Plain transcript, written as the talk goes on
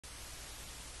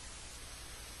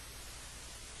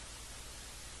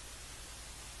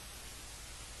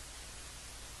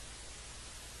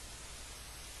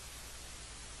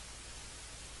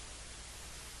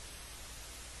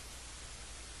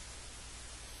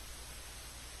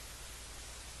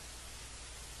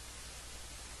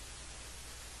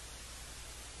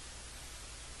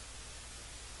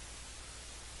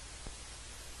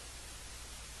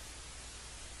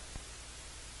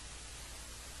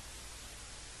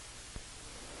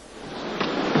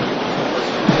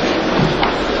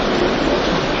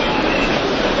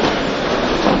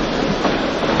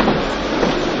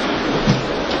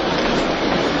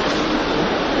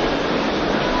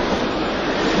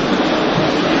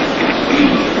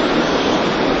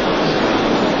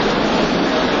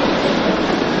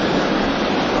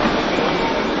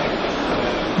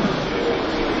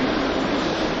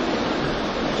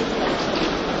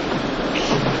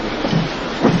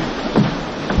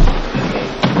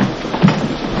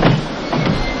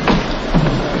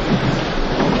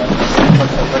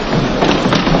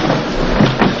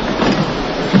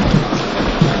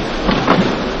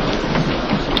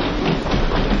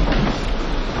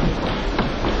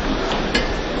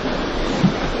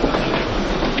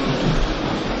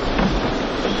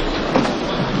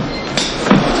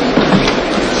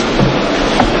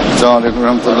Assalamu alaikum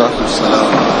warahmatullah.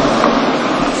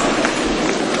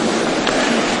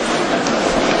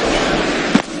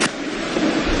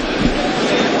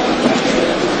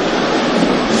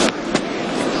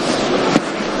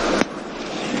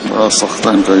 बड़ा सख्त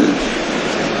है इनका ये।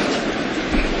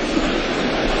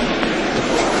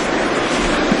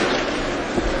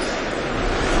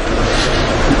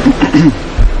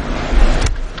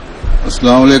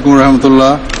 अस्सलामु अलैकुम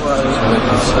रहमतुल्लाह।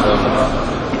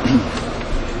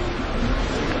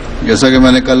 जैसा कि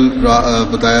मैंने कल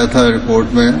बताया था रिपोर्ट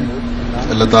में,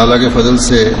 अल्लाह ताला के फजल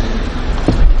से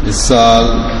इस साल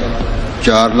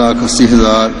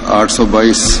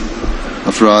 4,80,822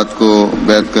 अफराद को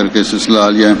बैत करके सिलसिला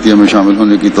आलिया इम्तिया में शामिल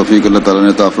होने की तौफीक अल्लाह ताला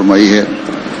ने अता फरमाई है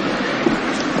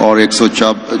और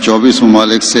 124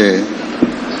 ममालिक से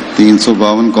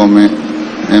 352 कौमें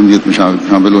अहमियत में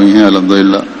शामिल हुई हैं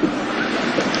अल्हम्दुलिल्लाह।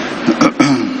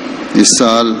 इस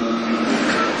साल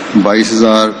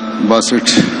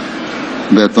 22,062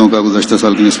 बैतों का गुज़श्ता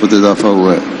साल की निस्बत इजाफा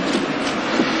हुआ है।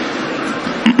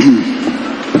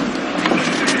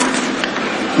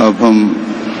 अब हम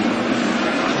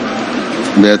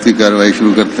बैत की कार्रवाई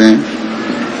शुरू करते हैं।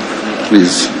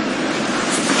 प्लीज।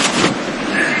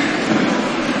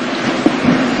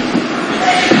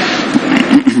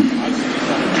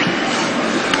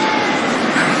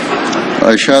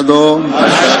 अशहदु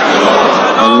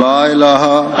अल्ला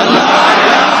इलाहा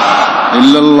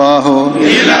इल्लल्लाह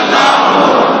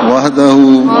वहदहु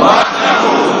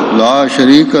ला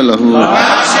शरीक लहु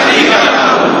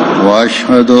व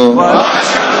अशहदु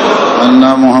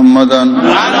अन्ना मुहम्मदन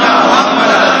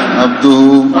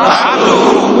अब्दुहु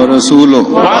व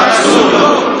रसूलुहु।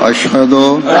 अशहदु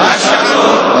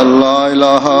अल्ला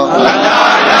इलाहा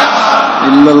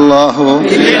इल्लल्लाह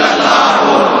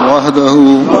वहदहु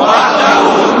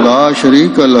ला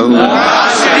शरीक लहु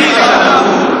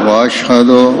व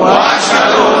अशहदु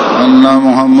अन्ना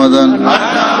मुहम्मदन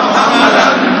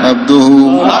अब्दुहु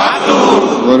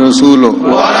व रसूलुहु।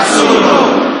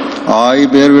 I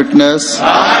bear witness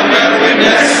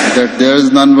that there is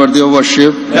none worthy of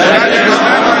worship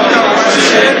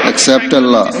except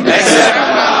Allah.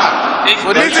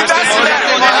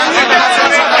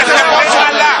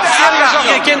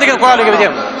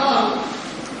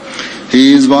 He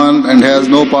is one and has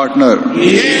no partner.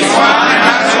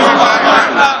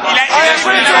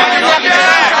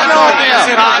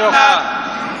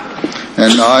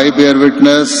 And I bear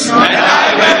witness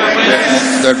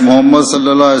that Muhammad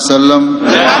sallallahu alaihi wasallam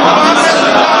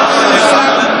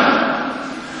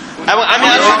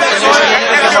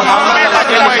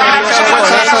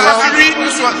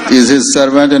is his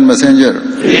servant and messenger.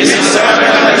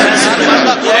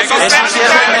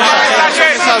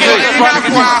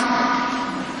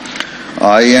 I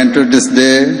entered this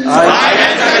day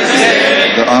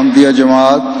the Ahmadiyya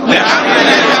Jamaat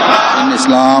in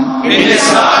Islam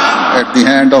at the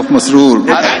hand of Masroor.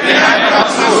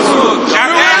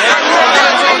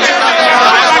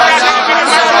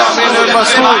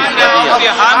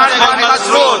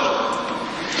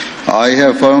 I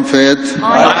have firm faith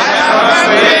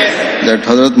that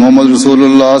Hazrat Muhammad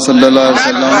Rasulullah sallallahu alaihi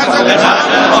wasallam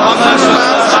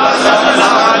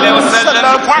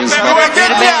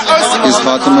is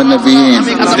Khatam al-Nabiyyin,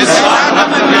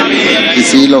 the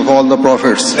seal of all the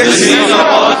prophets.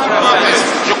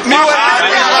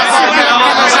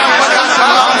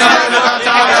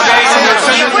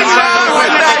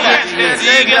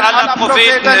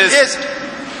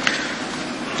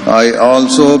 I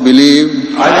also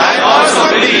believe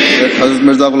that Hazrat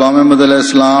Mirza Ghulam Ahmad alayhi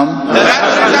salam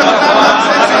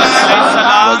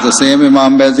was the same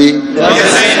Imam Mahdi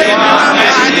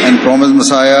and promised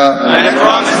Messiah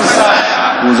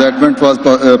whose advent was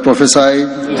prophesied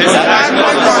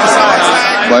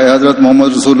by Hazrat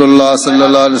Muhammad Rasulullah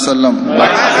sallallahu alaihi wasallam.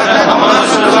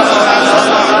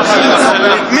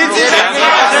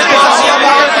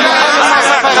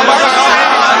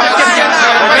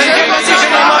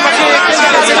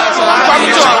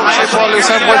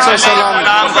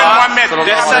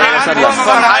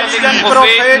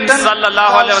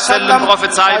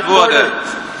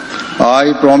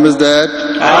 I promise that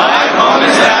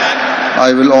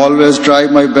I will always try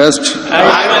my best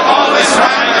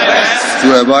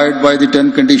to abide by the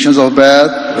 10 conditions of Bai'at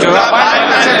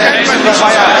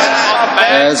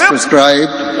as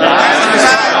prescribed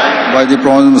by the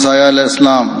promised Messiah alayhi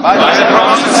salam.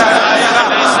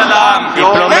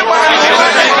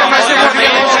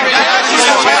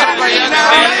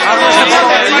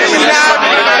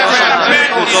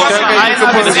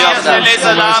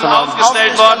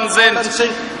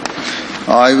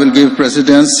 I will give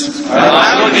precedence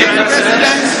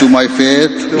to my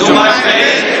faith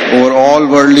over all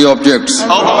worldly objects.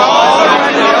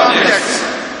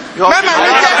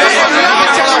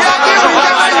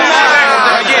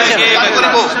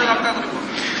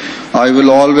 I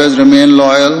will always remain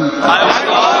loyal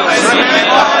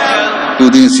to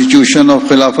the institution of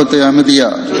Khalifa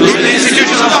Ahmadiyya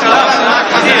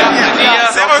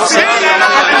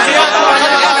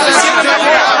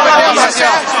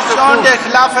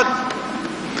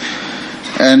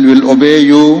and will obey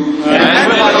you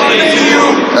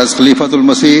as Khalifatul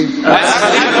Masih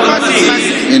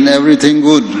in everything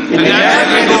good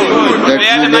that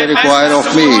you may require of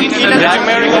me,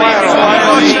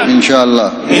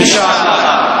 inshallah.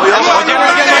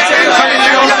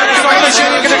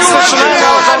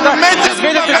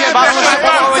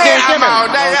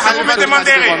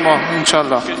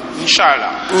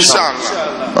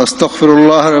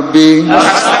 Astaghfirullah Rabbi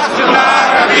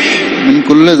min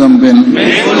kulli dhanbin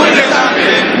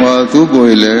wa atubu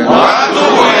ilayh.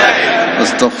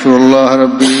 Astaghfirullah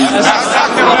Rabbi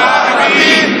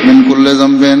min kulli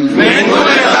dhanbin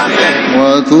wa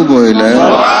atubu ilayh.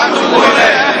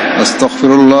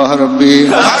 Astaghfirullah Rabbi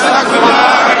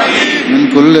min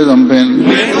kulli dhanbin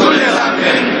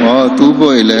wa atubu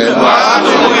ilayh.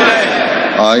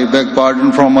 I beg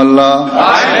pardon from Allah,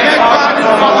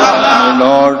 my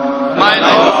Lord,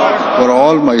 for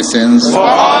all my sins,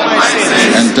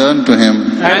 and turn to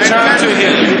Him.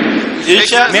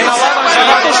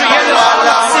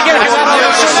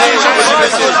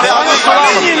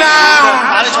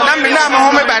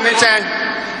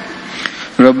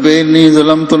 Rabbi inni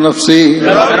zalamtu nafsi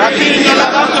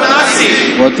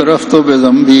wa taraftu bi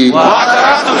dhanbi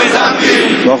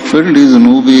faghfir li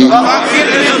dhunubi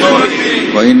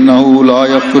wa innahu la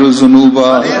yaghfiru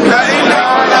dhunuba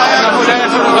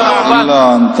illa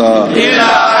anta.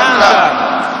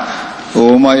 O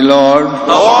my Lord,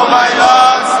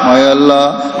 my Allah,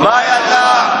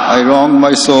 I wrong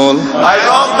my soul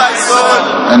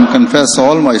and confess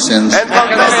all my sins.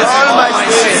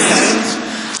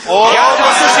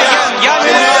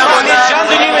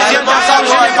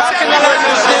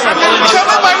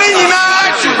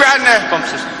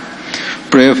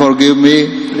 Pray forgive me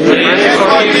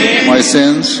my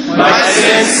sins,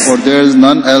 for there is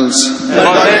none else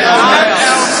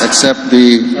except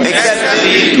Thee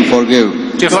to forgive.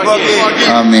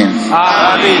 Amen.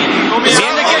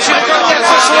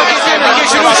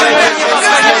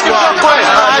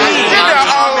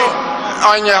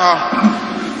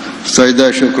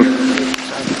 Sajda shukr.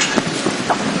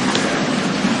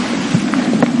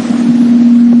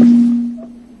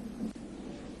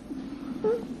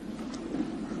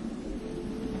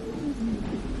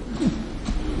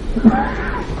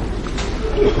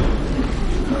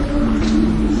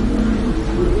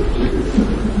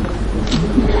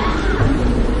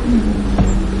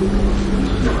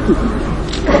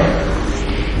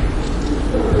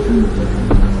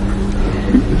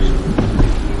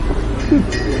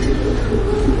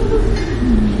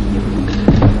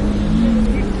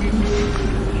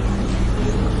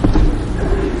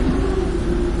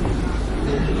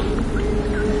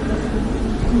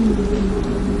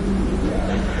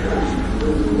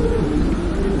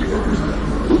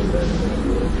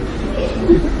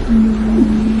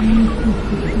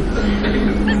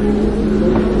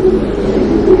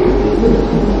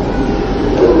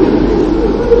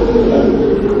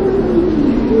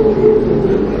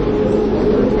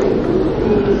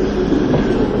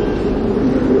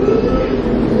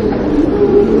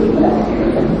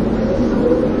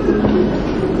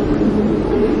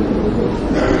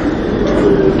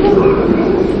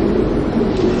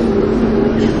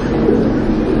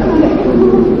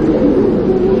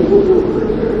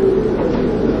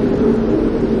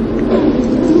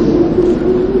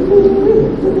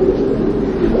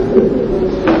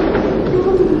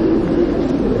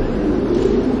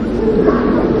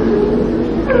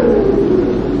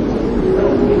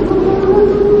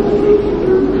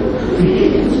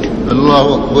 Allahu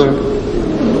Akbar.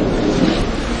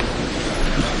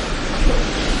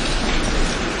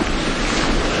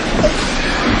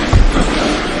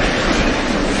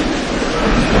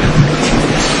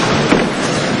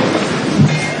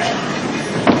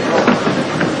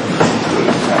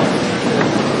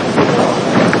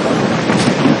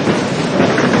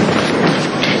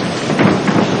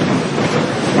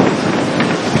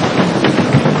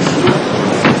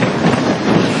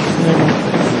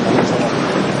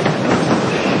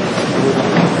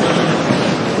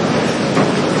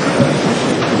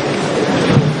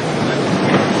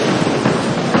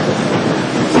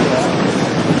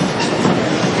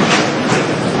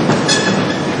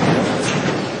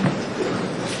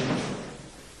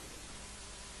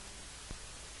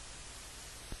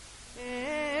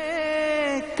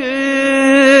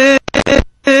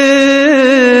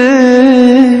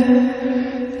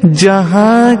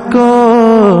 جہاں کو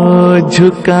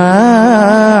جھکا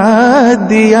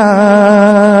دیا،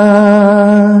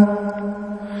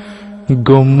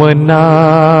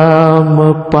 گمنام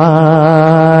پا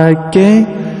کے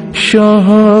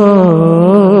شہرائے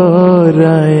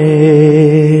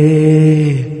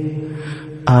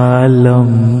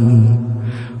عالم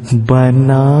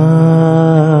بنا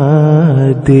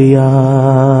دیا،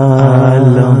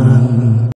 عالم